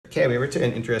Okay, we were to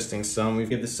an interesting sum. We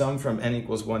give the sum from n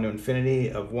equals 1 to infinity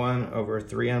of 1 over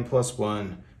 3n plus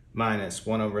 1 minus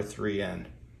 1 over 3n.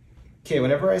 Okay,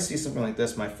 whenever I see something like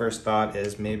this, my first thought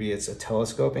is maybe it's a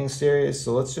telescoping series.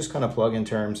 So let's just kind of plug in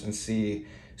terms and see,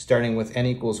 starting with n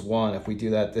equals 1, if we do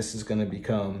that, this is going to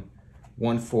become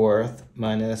 1/4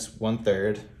 minus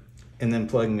 1/3. And then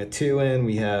plugging a 2 in,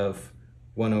 we have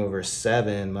 1 over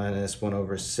 7 minus 1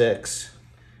 over 6.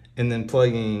 And then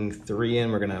plugging 3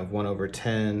 in, we're going to have 1 over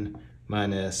 10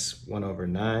 minus 1 over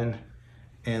 9.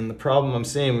 And the problem I'm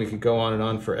seeing, we could go on and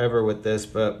on forever with this,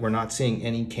 but we're not seeing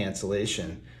any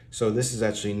cancellation. So this is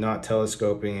actually not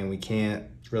telescoping, and we can't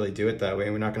really do it that way.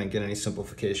 We're not going to get any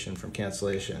simplification from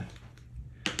cancellation.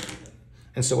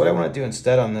 And so what I want to do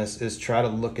instead on this is try to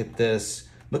look at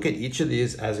each of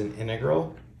these as an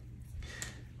integral.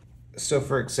 So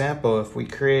for example,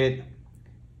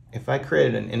 if I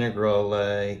created an integral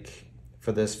like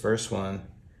for this first one,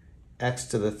 x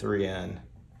to the 3n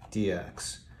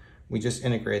dx, we just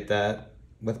integrate that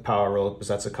with power rule because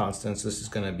that's a constant, so this is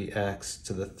going to be x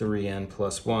to the 3n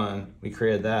plus 1. We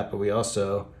created that, but we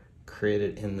also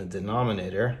created it in the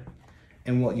denominator.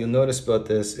 And what you'll notice about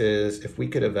this is if we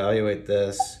could evaluate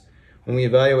this, when we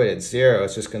evaluate at 0,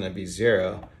 it's just going to be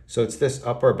 0. So it's this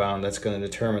upper bound that's going to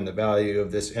determine the value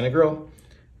of this integral.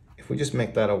 If we just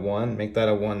make that a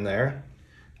 1 there,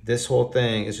 this whole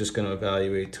thing is just going to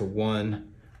evaluate to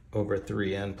 1 over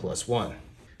 3n plus 1.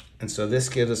 And so this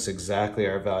gives us exactly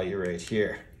our value right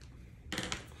here.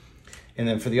 And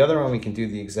then for the other one, we can do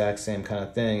the exact same kind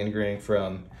of thing, integrating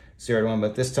from 0 to 1,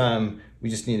 but this time we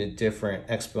just need a different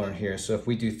exponent here. So if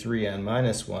we do 3n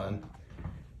minus 1,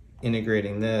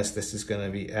 integrating this is going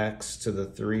to be x to the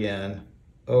 3n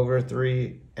over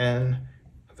 3n,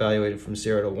 evaluated from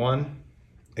 0 to 1.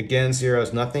 Again, 0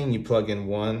 is nothing. You plug in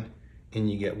 1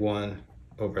 and you get 1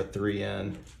 over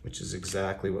 3n, which is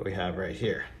exactly what we have right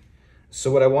here.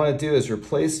 So what I want to do is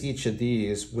replace each of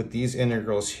these with these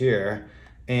integrals here.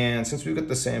 And since we've got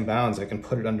the same bounds, I can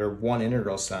put it under one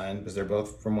integral sign because they're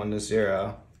both from 1 to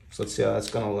 0. So let's see how that's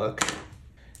going to look.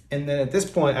 And then at this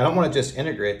point, I don't want to just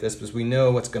integrate this because we know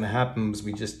what's going to happen because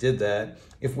we just did that.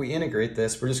 If we integrate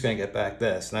this, we're just going to get back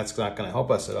this, and that's not going to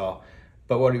help us at all.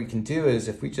 But what we can do is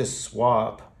if we just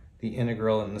swap the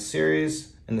integral in the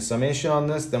series and the summation on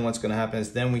this, then what's going to happen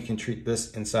is then we can treat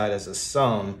this inside as a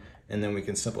sum, and then we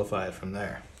can simplify it from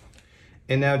there.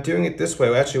 And now doing it this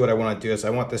way, actually what I want to do is I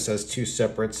want this as two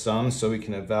separate sums so we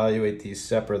can evaluate these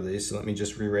separately. So let me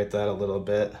just rewrite that a little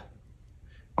bit.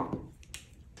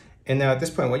 And now at this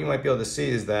point, what you might be able to see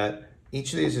is that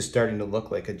each of these is starting to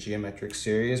look like a geometric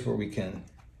series where we can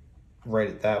write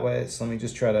it that way. So let me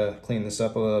just try to clean this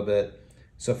up a little bit.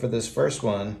 So for this first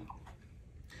one,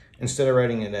 instead of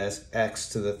writing it as x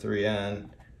to the 3n,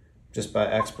 just by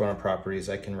exponent properties,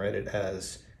 I can write it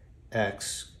as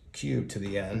x cubed to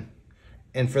the n.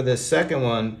 And for this second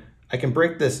one, I can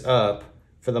break this up.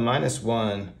 For the minus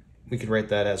 1, we could write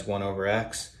that as 1 over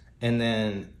x. And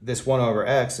then this 1 over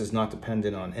x is not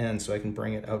dependent on n, so I can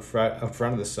bring it out front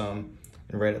of the sum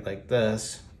and write it like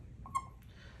this.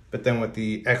 But then with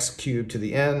the x cubed to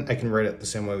the n, I can write it the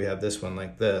same way we have this one,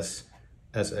 like this,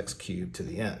 as x cubed to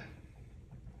the n.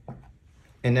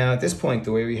 And now at this point,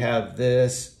 the way we have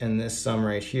this and this sum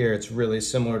right here, it's really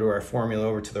similar to our formula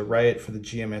over to the right for the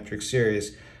geometric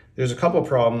series. There's a couple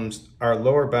problems. Our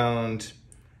lower bound,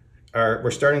 our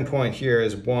starting point here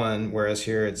is 1, whereas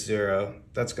here it's 0.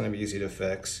 That's going to be easy to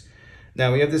fix.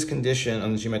 Now we have this condition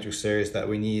on the geometric series that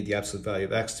we need the absolute value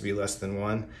of x to be less than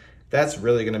 1. That's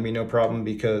really going to be no problem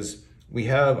because we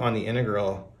have on the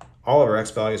integral, all of our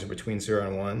x values are between 0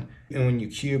 and 1. And when you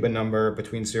cube a number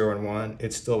between 0 and 1,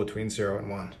 it's still between 0 and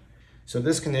 1. So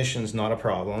this condition is not a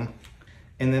problem.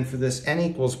 And then for this n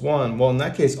equals 1, well, in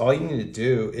that case, all you need to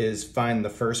do is find the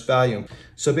first value.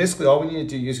 So basically all we need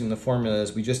to do using the formula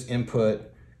is we just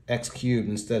input x cubed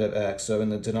instead of x. So in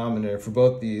the denominator for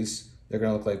both these, they're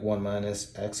going to look like 1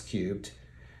 minus x cubed.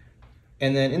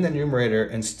 And then in the numerator,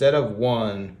 instead of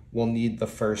 1, we'll need the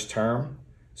first term.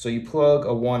 So you plug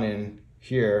a 1 in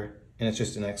here, and it's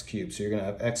just an x cubed. So you're going to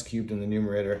have x cubed in the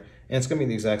numerator, and it's going to be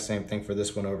the exact same thing for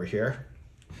this one over here.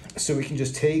 So we can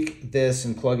just take this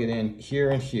and plug it in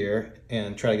here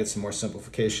and try to get some more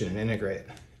simplification and integrate.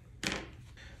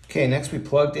 Okay, next we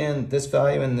plugged in this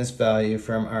value and this value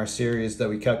from our series that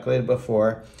we calculated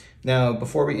before. Now,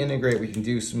 before we integrate, we can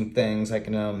do some things. I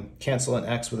can cancel an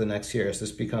x with an x here, so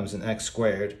this becomes an x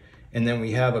squared. And then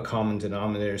we have a common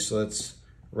denominator, so let's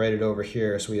write it over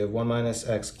here. So we have 1 minus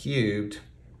x cubed.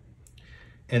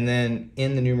 And then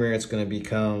in the numerator, it's going to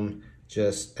become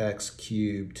just x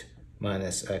cubed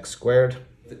minus x squared.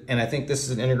 And I think this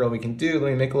is an integral we can do. Let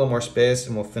me make a little more space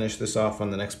and we'll finish this off on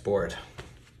the next board.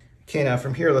 Okay, now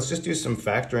from here, let's just do some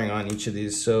factoring on each of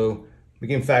these. So we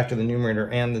can factor the numerator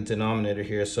and the denominator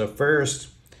here. So first,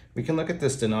 we can look at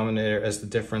this denominator as the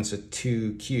difference of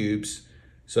two cubes.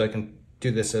 So I can do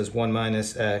this as 1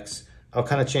 minus x. I'll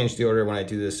kind of change the order when I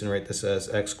do this and write this as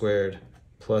x squared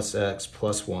plus x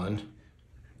plus 1.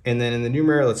 And then in the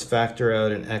numerator, let's factor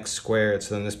out an x squared.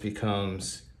 So then this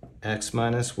becomes x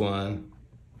minus 1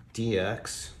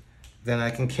 dx. Then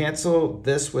I can cancel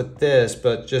this with this,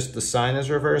 but just the sign is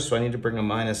reversed, so I need to bring a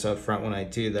minus up front when I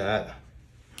do that.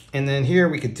 And then here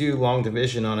we could do long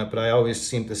division on it, but I always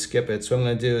seem to skip it. So what I'm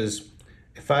gonna do is,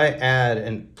 if I add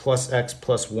and plus x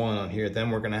plus 1 on here,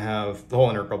 then we're gonna have, the whole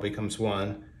integral becomes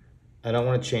 1. I don't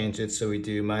wanna change it, so we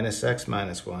do minus x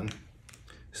minus 1.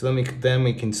 So then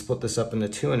we can split this up into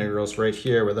two integrals right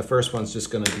here, where the first one's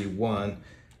just gonna be 1.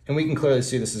 And we can clearly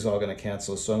see this is all going to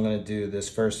cancel, so I'm going to do this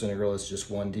first integral as just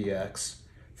 1 dx.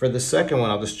 For the second one,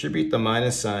 I'll distribute the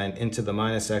minus sign into the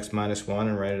minus x minus 1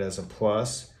 and write it as a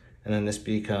plus, and then this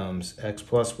becomes x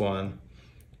plus 1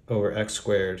 over x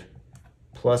squared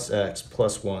plus x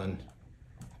plus 1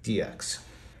 dx.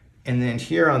 And then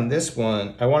here on this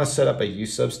one, I want to set up a u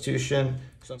substitution,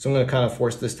 so I'm going to kind of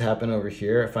force this to happen over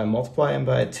here. If I multiply m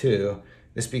by 2,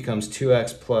 this becomes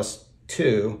 2x plus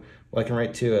 2. Well, I can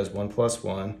write 2 as 1 plus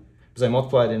 1. Because I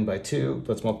multiplied in by 2,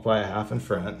 let's multiply a half in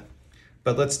front.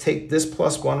 But let's take this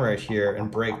plus 1 right here and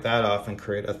break that off and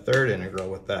create a third integral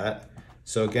with that.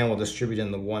 So again, we'll distribute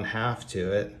in the 1/2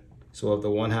 to it. So we'll have the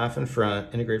 1/2 in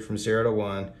front, integrate from 0 to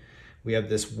 1. We have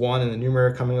this 1 in the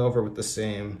numerator coming over with the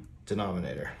same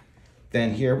denominator.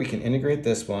 Then here we can integrate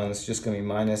this one. It's just going to be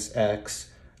minus x.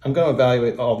 I'm going to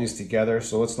evaluate all these together,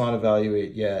 so let's not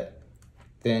evaluate yet.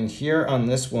 Then here on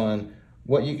this one,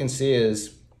 what you can see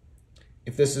is,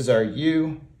 if this is our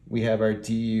u, we have our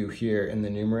du here in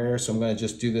the numerator. So I'm going to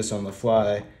just do this on the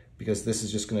fly because this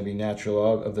is just going to be natural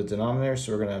log of the denominator.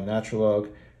 So we're going to have natural log.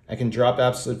 I can drop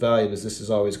absolute value because this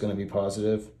is always going to be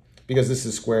positive because this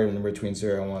is squared in between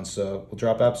 0 and 1. So we'll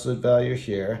drop absolute value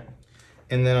here.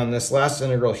 And then on this last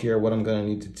integral here, what I'm going to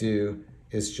need to do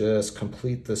is just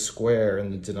complete the square in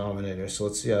the denominator. So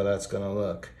let's see how that's going to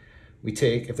look. We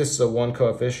take, if this is a 1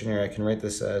 coefficient here, I can write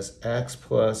this as x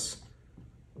plus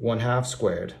 1/2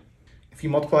 squared. If you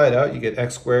multiply it out, you get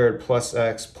x squared plus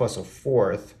x plus a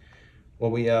fourth.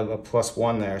 Well, we have a plus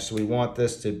 1 there, so we want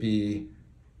this to be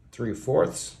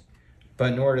 3/4.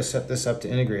 But in order to set this up to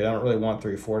integrate, I don't really want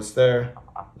 3/4 there.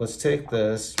 Let's take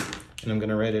this, and I'm going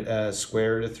to write it as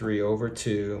square root of 3 over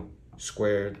 2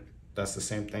 squared. That's the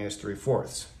same thing as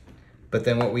 3/4. But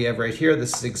then what we have right here,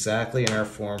 this is exactly in our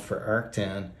form for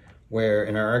arctan, where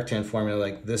in our arctan formula,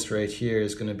 like this right here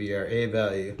is going to be our a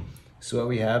value. So what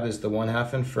we have is the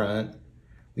 1/2 in front.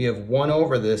 We have 1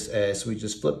 over this a, so we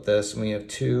just flip this, and we have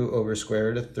 2 over square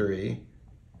root of 3,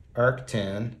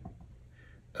 arctan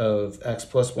of x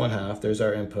plus 1/2. There's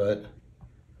our input.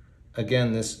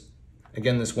 Again, this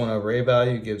 1 over a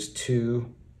value gives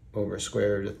 2 over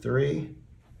square root of 3.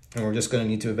 And we're just going to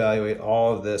need to evaluate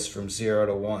all of this from 0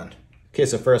 to 1. Okay,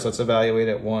 so first let's evaluate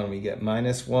at 1. We get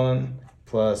minus 1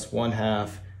 plus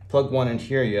 1/2. Plug 1 in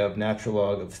here, you have natural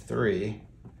log of 3.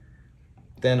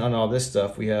 Then on all this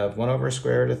stuff, we have 1 over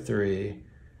square root of 3,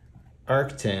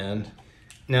 arctan.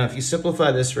 Now, if you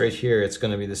simplify this right here, it's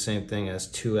going to be the same thing as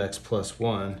 2x plus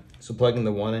 1. So plugging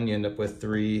the 1 in, you end up with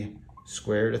 3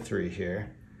 square root of 3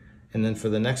 here. And then for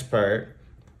the next part,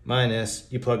 minus,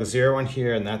 you plug a 0 in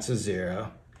here, and that's a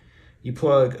 0. You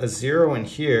plug a 0 in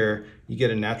here, you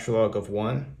get a natural log of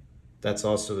 1. That's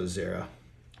also a 0.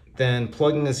 Then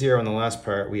plugging a 0 in the last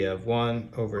part, we have 1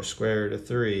 over square root of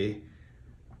 3,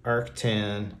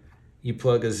 arctan. You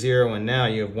plug a 0 in now,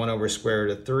 you have 1 over square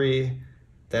root of 3.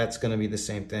 That's going to be the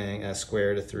same thing as square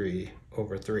root of 3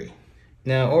 over 3.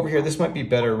 Now over here, this might be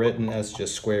better written as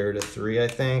just square root of 3, I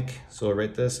think. So I'll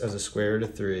write this as a square root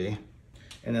of 3.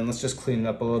 And then let's just clean it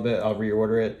up a little bit. I'll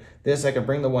reorder it. This, I can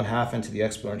bring the 1/2 into the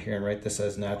exponent here and write this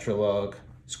as natural log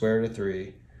square root of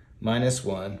 3 minus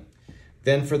 1.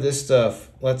 Then for this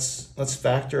stuff, let's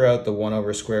factor out the 1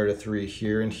 over square root of 3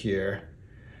 here and here.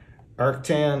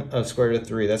 Arctan of square root of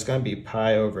 3, that's going to be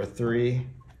pi over 3.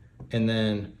 And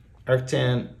then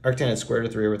arctan of square root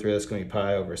of 3 over 3, that's going to be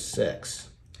pi over 6.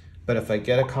 But if I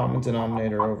get a common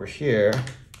denominator over here,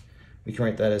 we can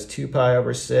write that as 2 pi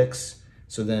over 6.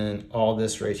 So then all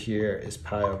this right here is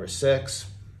pi over 6.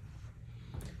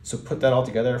 So put that all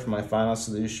together for my final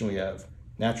solution. We have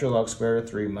natural log square root of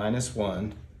 3 minus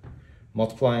 1.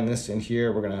 Multiplying this in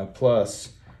here, we're going to have plus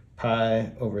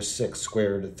pi over 6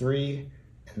 square root of 3,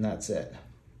 and that's it.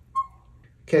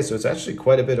 Okay, so it's actually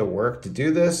quite a bit of work to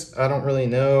do this. I don't really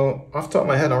know, off the top of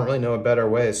my head, I don't really know a better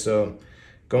way. So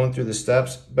going through the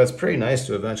steps, but it's pretty nice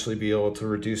to eventually be able to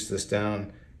reduce this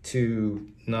down to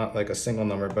not like a single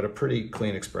number, but a pretty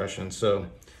clean expression. So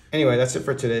anyway, that's it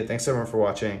for today. Thanks everyone for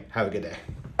watching. Have a good day.